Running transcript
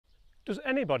Does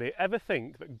anybody ever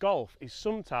think that golf is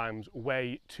sometimes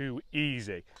way too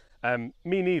easy?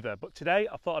 Me neither, but today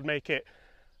I thought I'd make it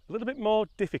a little bit more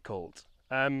difficult.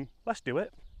 Let's do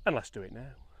it, and let's do it now.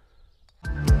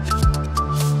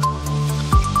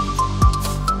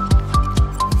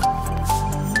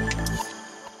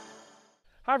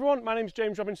 Hi everyone, my name's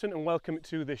James Robinson and welcome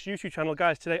to this YouTube channel.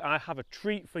 Guys, today I have a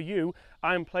treat for you.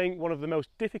 I'm playing one of the most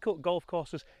difficult golf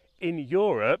courses in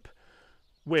Europe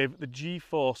with the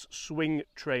G-Force Swing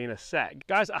Trainer set.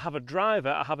 Guys, I have a driver,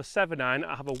 I have a 7-iron,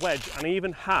 I have a wedge, and I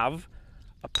even have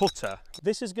a putter.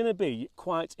 This is going to be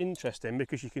quite interesting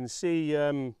because you can see,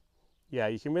 you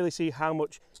can really see how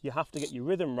much you have to get your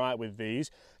rhythm right with these.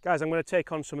 Guys, I'm going to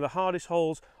take on some of the hardest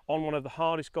holes on one of the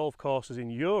hardest golf courses in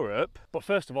Europe. But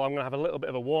first of all, I'm going to have a little bit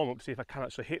of a warm-up to see if I can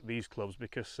actually hit these clubs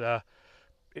because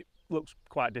it looks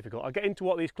quite difficult. I'll get into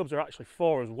what these clubs are actually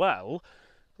for as well.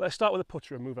 Let's start with a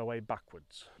putter and move our way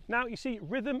backwards. Now, you see,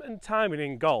 rhythm and timing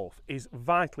in golf is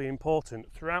vitally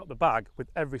important throughout the bag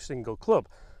with every single club.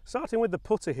 Starting with the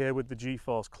putter here with the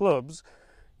G-Force clubs,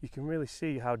 you can really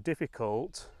see how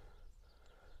difficult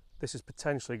this is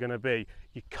potentially going to be.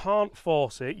 You can't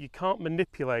force it, you can't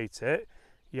manipulate it,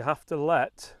 you have to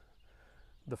let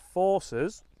the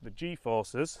forces, the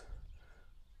G-forces,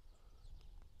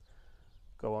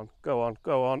 go on, go on,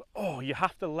 go on. Oh, you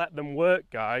have to let them work,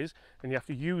 guys, and you have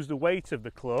to use the weight of the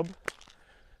club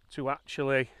to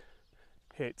actually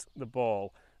hit the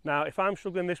ball. Now, if I'm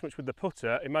struggling this much with the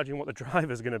putter, imagine what the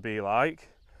driver's going to be like.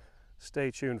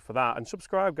 Stay tuned for that, and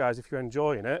subscribe, guys, if you're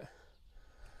enjoying it.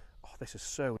 Oh, this is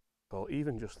so difficult,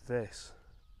 even just this.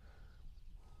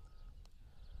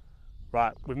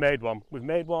 Right, we've made one. We've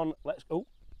made one. Let's, oh,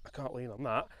 I can't lean on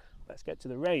that. Let's get to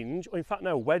the range. Oh, in fact,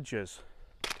 no, wedges.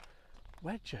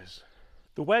 Wedges.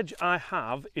 The wedge I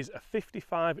have is a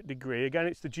 55 degree. Again,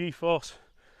 it's the G-Force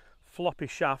floppy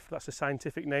shaft. That's the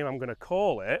scientific name I'm going to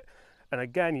call it. And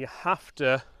again, you have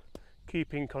to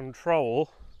keep in control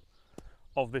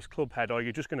of this club head, or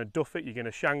you're just going to duff it, you're going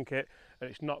to shank it, and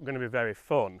it's not going to be very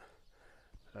fun.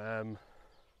 Oh,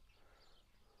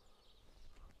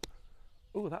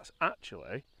 that's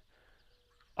actually,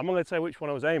 I'm not going to tell you which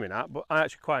one I was aiming at, but I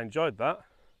actually quite enjoyed that.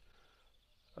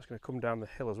 That's going to come down the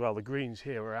hill as well. The greens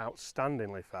here are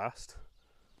outstandingly fast.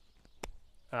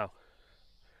 Oh,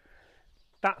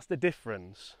 that's the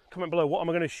difference. Comment below, what am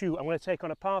I going to shoot? I'm going to take on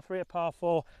a par 3, a par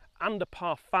 4 and a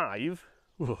par 5.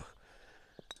 Ooh.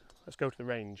 Let's go to the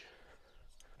range.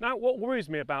 Now, what worries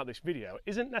me about this video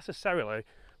isn't necessarily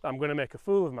that I'm going to make a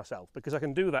fool of myself, because I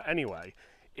can do that anyway.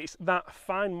 It's that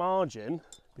fine margin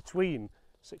between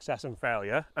success and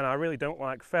failure, and I really don't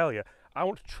like failure. I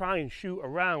want to try and shoot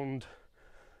around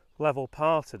level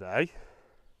par today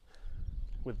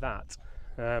with that.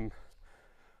 Oh,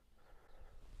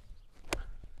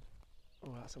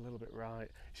 that's a little bit right.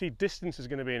 See, distance is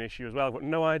going to be an issue as well. I've got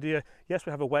no idea. Yes,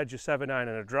 we have a wedge, a 7-iron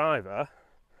and a driver,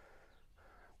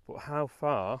 but how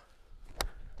far?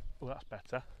 Oh, that's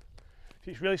better. See,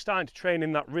 it's really starting to train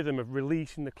in that rhythm of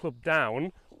releasing the club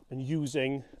down and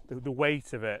using the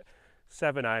weight of it.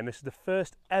 7-iron, this is the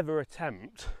first ever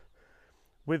attempt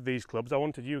with these clubs. I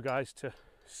wanted you guys to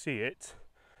see it.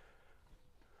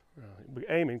 Right, we're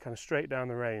aiming kind of straight down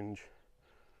the range.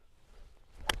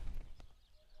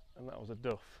 And that was a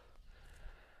duff.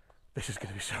 This is going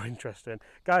to be so interesting.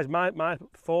 Guys, my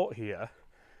thought here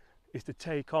is to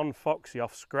take on Foxy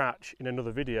off scratch in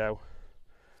another video.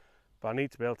 But I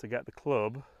need to be able to get the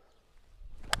club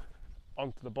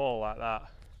onto the ball like that.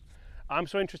 I'm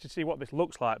so interested to see what this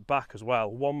looks like back as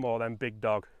well. One more, then big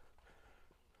dog.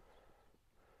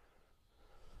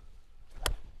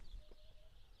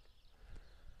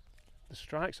 The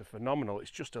strikes are phenomenal.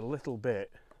 It's just a little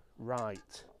bit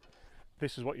right.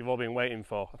 This is what you've all been waiting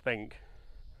for, I think.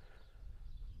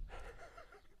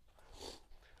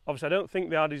 Obviously, I don't think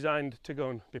they are designed to go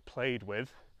and be played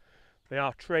with. They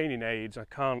are training aids, I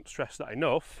can't stress that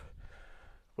enough,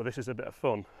 but this is a bit of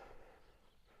fun.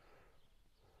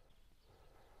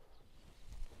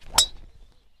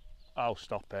 Oh,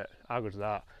 stop it. How good is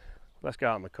that? Let's get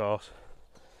out on the course.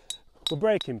 We're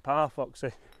breaking par,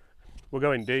 Foxy. We're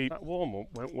going deep. That warm-up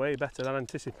went way better than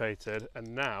anticipated,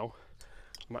 and now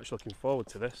I'm actually looking forward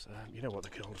to this. You know what, they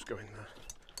can all just go in there.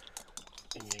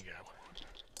 In you go.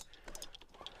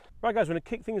 Right, guys, we're going to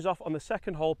kick things off on the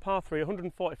second hole, par 3,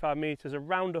 145 metres,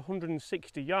 around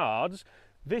 160 yards.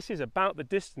 This is about the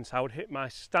distance I would hit my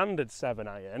standard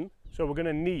 7-iron, so we're going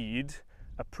to need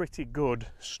a pretty good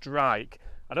strike.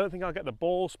 I don't think I'll get the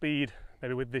ball speed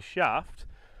maybe with this shaft,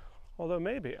 although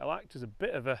maybe it'll act as a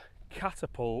bit of a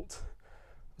catapult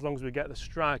as long as we get the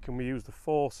strike and we use the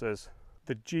forces,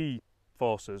 the G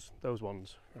forces, those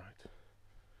ones. Right.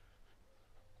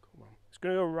 Come on.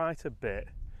 going to go right a bit.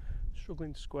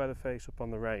 Struggling to square the face up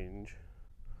on the range.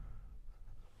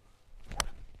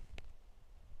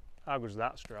 How good's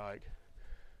that strike?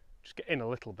 Just get in a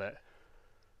little bit.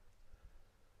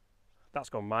 That's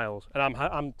gone miles, and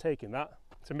I'm taking that.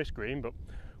 It's a missed green, but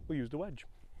we'll use the wedge.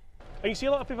 And you see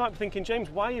a lot of people might be thinking, James,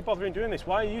 why are you bothering doing this?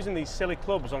 Why are you using these silly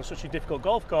clubs on such a difficult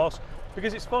golf course?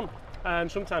 Because it's fun,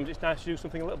 and sometimes it's nice to do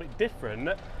something a little bit different,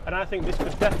 and I think this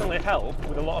could definitely help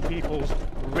with a lot of people's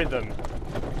rhythm.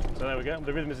 So there we go,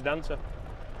 the rhythm is a dancer.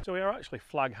 So we are actually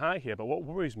flag high here, but what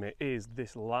worries me is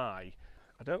this lie.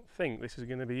 I don't think this is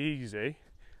going to be easy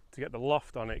to get the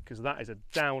loft on it, because that is a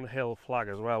downhill flag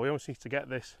as well. We almost need to get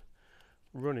this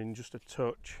running just a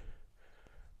touch.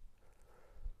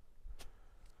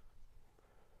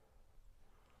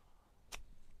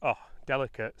 Oh,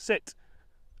 delicate. Sit.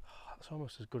 Oh, that's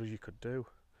almost as good as you could do.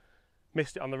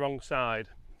 Missed it on the wrong side,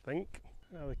 I think.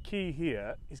 Now the key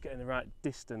here is getting the right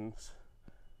distance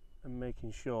and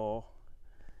making sure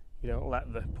you don't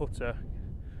let the putter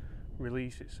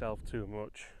release itself too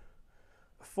much.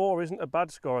 A 4 isn't a bad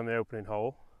score on the opening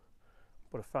hole,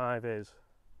 but a 5 is.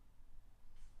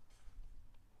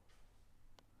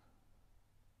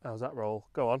 How's that roll?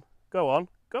 Go on, go on,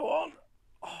 go on!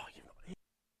 Oh, you've not hit.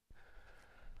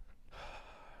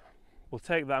 We'll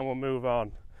take that and we'll move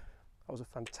on. That was a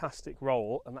fantastic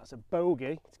roll, and that's a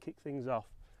bogey to kick things off.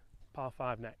 Par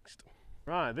 5 next.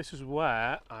 Right, this is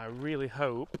where I really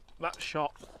hope that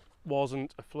shot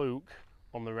wasn't a fluke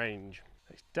on the range.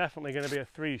 It's definitely going to be a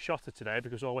 3-shotter today,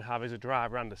 because all we have is a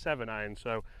driver and a 7-iron,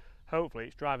 so hopefully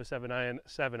it's driver 7-iron,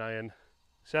 7-iron,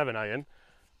 7-iron,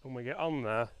 when we get on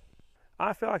there.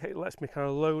 I feel like it lets me kind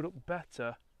of load up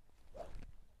better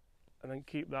and then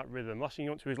keep that rhythm. Last thing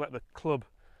you want to do is let the club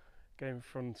get in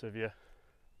front of you.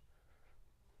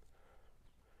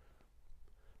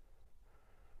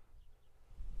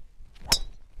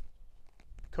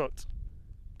 Cut.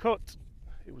 Cut!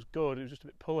 It was good, it was just a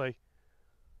bit pulley.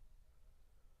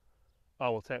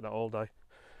 Oh, we'll take that all day.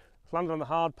 It's landed on the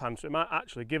hard pan, so it might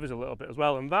actually give us a little bit as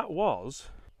well, and that was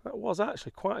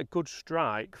actually quite a good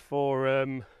strike for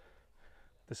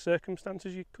the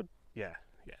circumstances. You could, yeah.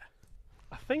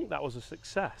 I think that was a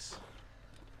success.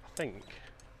 I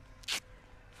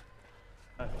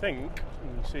think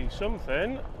when you see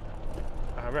something,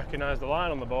 I recognise the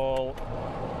line on the ball.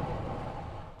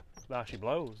 There she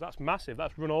blows. That's massive.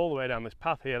 That's run all the way down this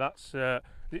path here. That's is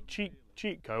it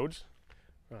cheat codes?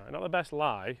 Right, not the best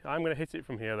lie. I'm going to hit it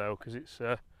from here though, because it's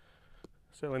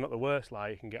certainly not the worst lie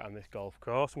you can get on this golf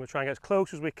course. I'm going to try and get as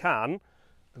close as we can,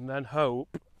 and then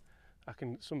hope I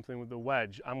can get something with the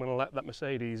wedge. I'm going to let that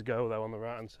Mercedes go though on the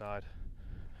right hand side.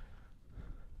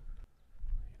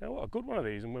 You know what, a good one of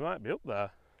these and we might be up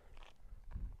there.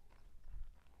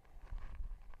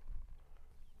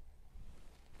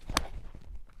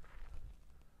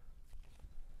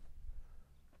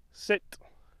 Sit.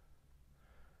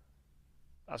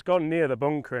 That's gone near the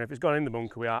bunker, and if it's gone in the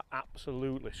bunker we are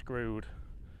absolutely screwed.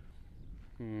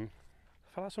 I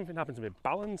felt like something happened to me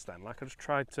balance then, like I just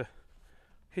tried to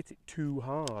hit it too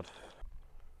hard.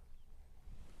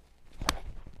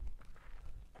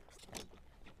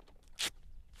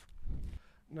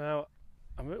 Now,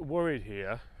 I'm a bit worried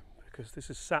here because this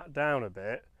has sat down a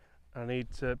bit. I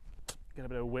need to get a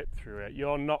bit of whip through it.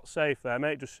 You're not safe there,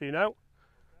 mate, just so you know.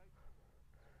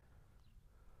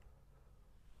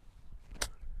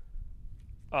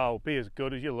 Oh, be as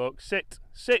good as you look. Sit,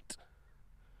 sit.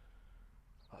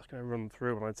 That's going to run through,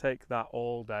 and I'm going to take that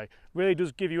all day. Really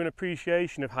does give you an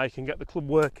appreciation of how you can get the club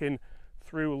working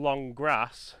through long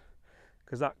grass,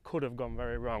 because that could have gone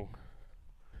very wrong.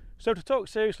 So to talk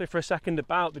seriously for a second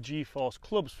about the G-Force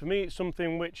clubs, for me it's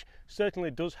something which certainly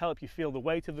does help you feel the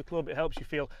weight of the club. It helps you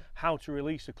feel how to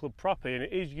release the club properly, and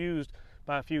it is used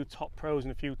by a few top pros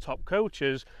and a few top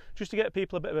coaches just to get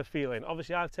people a bit of a feeling.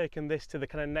 Obviously I've taken this to the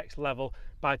kind of next level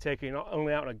by taking it not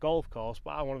only out on a golf course,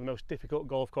 but out on one of the most difficult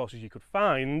golf courses you could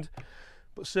find,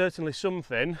 but certainly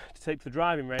something to take to the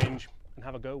driving range and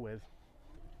have a go with.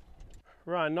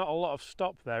 Right, not a lot of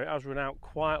stop there. It has run out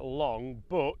quite long,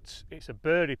 but it's a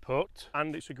birdie putt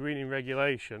and it's a green in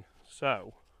regulation.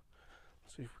 So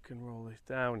let's see if we can roll this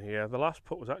down here. The last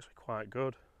putt was actually quite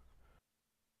good.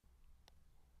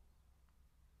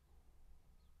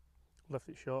 Left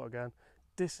it short again.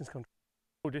 Distance control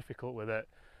so difficult with it.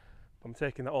 I'm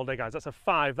taking that all day, guys. That's a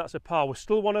 5, that's a par. We're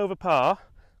still 1 over par.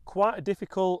 Quite a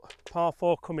difficult par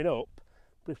 4 coming up,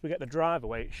 but if we get the drive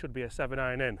away, it should be a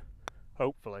 7-iron in,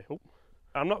 hopefully. Oh.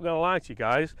 I'm not going to lie to you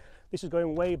guys, this is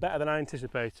going way better than I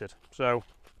anticipated, so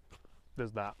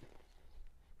there's that.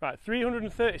 Right,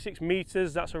 336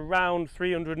 metres, that's around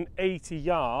 380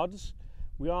 yards.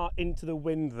 We are into the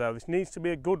wind though. This needs to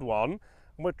be a good one.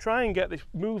 And we'll try and get this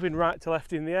moving right to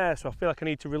left in the air, so I feel like I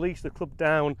need to release the club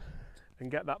down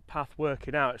and get that path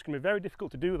working out. It's going to be very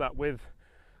difficult to do that with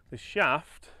the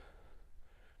shaft,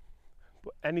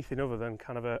 but anything other than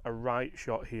kind of a right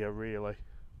shot here, really.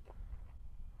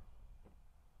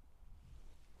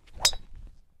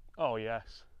 Oh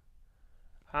yes.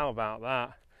 How about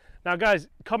that? Now guys,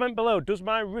 comment below, does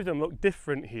my rhythm look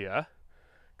different here?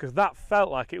 Because that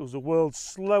felt like it was the world's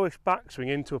slowest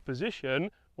backswing into a position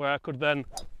where I could then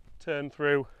turn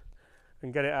through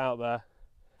and get it out there.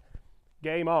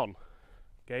 Game on.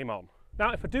 Game on.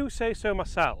 Now, if I do say so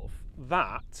myself,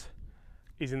 that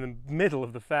is in the middle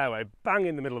of the fairway, bang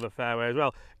in the middle of the fairway as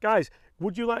well. Guys,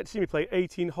 would you like to see me play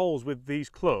 18 holes with these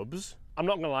clubs? I'm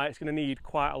not going to lie, it's going to need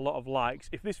quite a lot of likes.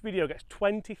 If this video gets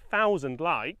 20,000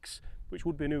 likes, which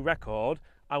would be a new record,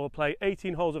 I will play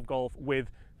 18 holes of golf with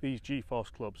these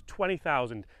G-Force clubs.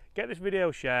 20,000. Get this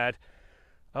video shared.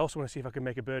 I also want to see if I can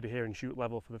make a birdie here and shoot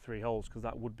level for the 3 holes, because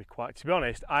that would be quite, to be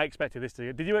honest, I expected this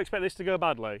to, did you expect this to go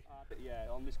badly?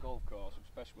 Yeah, on this golf course,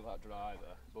 especially with that driver,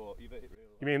 but you've hit it really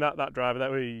well. You mean that driver,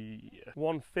 that was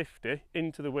 150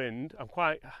 into the wind. I'm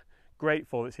quite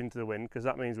grateful it's into the wind, because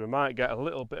that means we might get a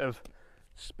little bit of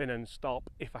spin and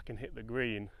stop if I can hit the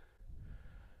green.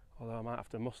 Although I might have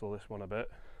to muscle this one a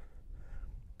bit.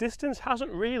 Distance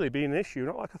hasn't really been an issue,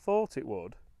 not like I thought it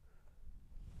would.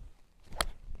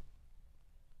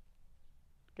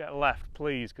 Get left,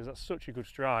 please, because that's such a good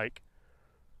strike.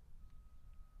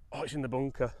 Oh, it's in the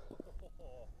bunker.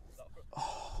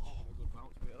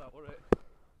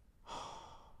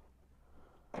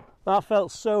 That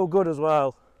felt so good as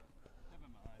well.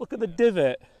 Look at the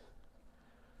divot.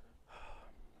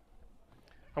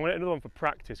 I'm going to get another one for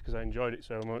practice because I enjoyed it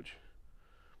so much.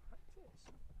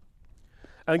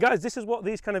 And guys, this is what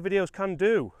these kind of videos can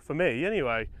do, for me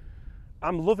anyway.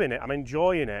 I'm loving it, I'm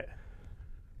enjoying it.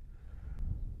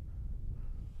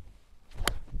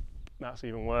 That's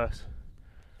even worse.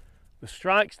 The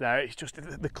strikes there, it's just,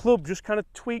 the club just kind of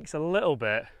tweaks a little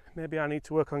bit. Maybe I need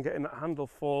to work on getting that handle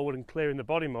forward and clearing the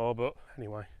body more, but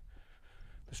anyway.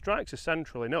 The strikes are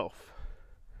central enough,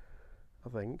 I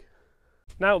think.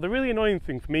 Now, the really annoying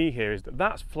thing for me here is that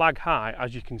that's flag high.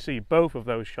 As you can see, both of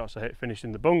those shots I hit finished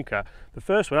in the bunker. The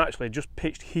first one actually just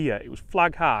pitched here. It was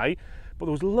flag high, but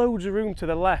there was loads of room to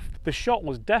the left. The shot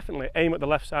was definitely aim at the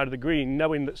left side of the green,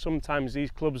 knowing that sometimes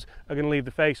these clubs are going to leave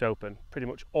the face open, pretty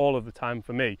much all of the time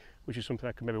for me, which is something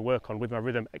I can maybe work on with my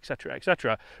rhythm, etc,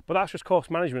 etc. But that's just course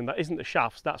management. That isn't the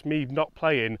shafts, that's me not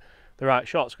playing the right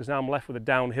shots, because now I'm left with a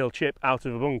downhill chip out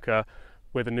of a bunker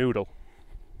with a noodle.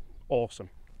 Awesome.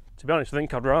 To be honest, I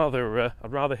think I'd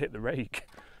rather hit the rake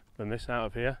than this out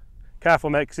of here. Careful,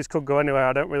 mate, because this could go anywhere.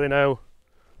 I don't really know.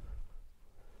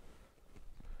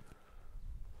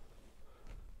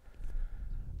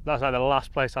 That's like the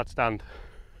last place I'd stand.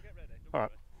 Get ready. All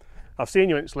right. I've seen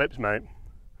you in slips, mate.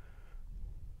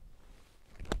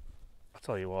 I'll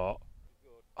tell you what.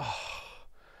 Oh,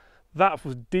 that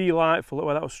was delightful. Look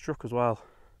where that was struck as well.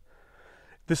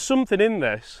 There's something in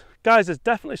this. Guys, there's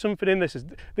definitely something in this.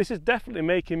 This is definitely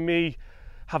making me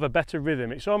have a better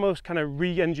rhythm. It's almost kind of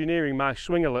re-engineering my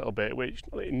swing a little bit, which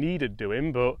it needed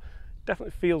doing, but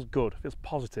definitely feels good, feels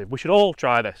positive. We should all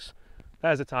try this.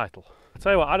 There's a title. I'll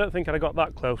tell you what, I don't think I'd have got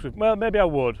that close. Well, maybe I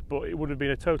would, but it would have been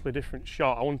a totally different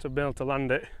shot. I wouldn't have been able to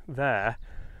land it there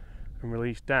and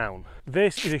release down.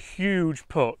 This is a huge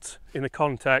putt in the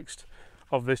context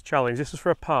of this challenge. This is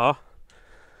for a par.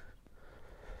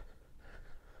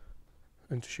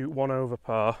 And to shoot 1 over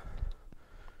par.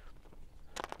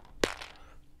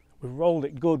 We've rolled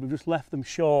it good, we've just left them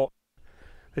short.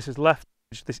 This is left,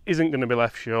 this isn't going to be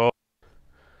left short.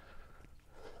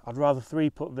 I'd rather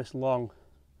 3-putt this long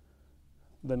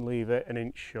than leave it an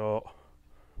inch short.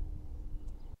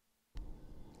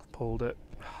 I've pulled it.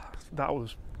 That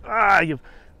was,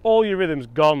 all your rhythm's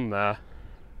gone there.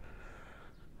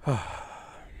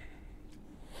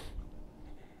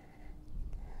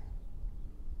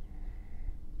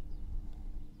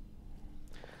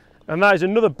 And that is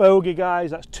another bogey,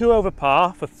 guys. That's 2 over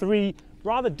par for 3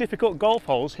 rather difficult golf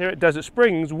holes here at Desert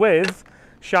Springs with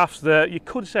shafts that you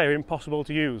could say are impossible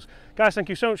to use. Guys, thank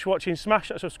you so much for watching. Smash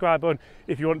that subscribe button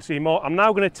if you want to see more. I'm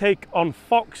now going to take on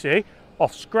Foxy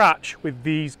off scratch with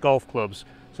these golf clubs.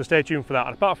 So stay tuned for that.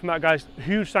 And apart from that, guys,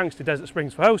 huge thanks to Desert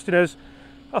Springs for hosting us.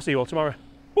 I'll see you all tomorrow.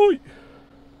 Bye.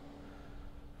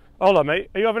 Hold on, mate.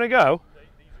 Are you having a go? These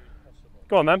are impossible.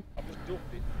 Go on, then. I've just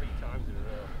ducked it 3 times in a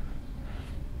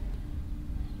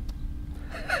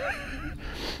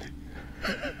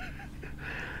row.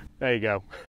 There you go.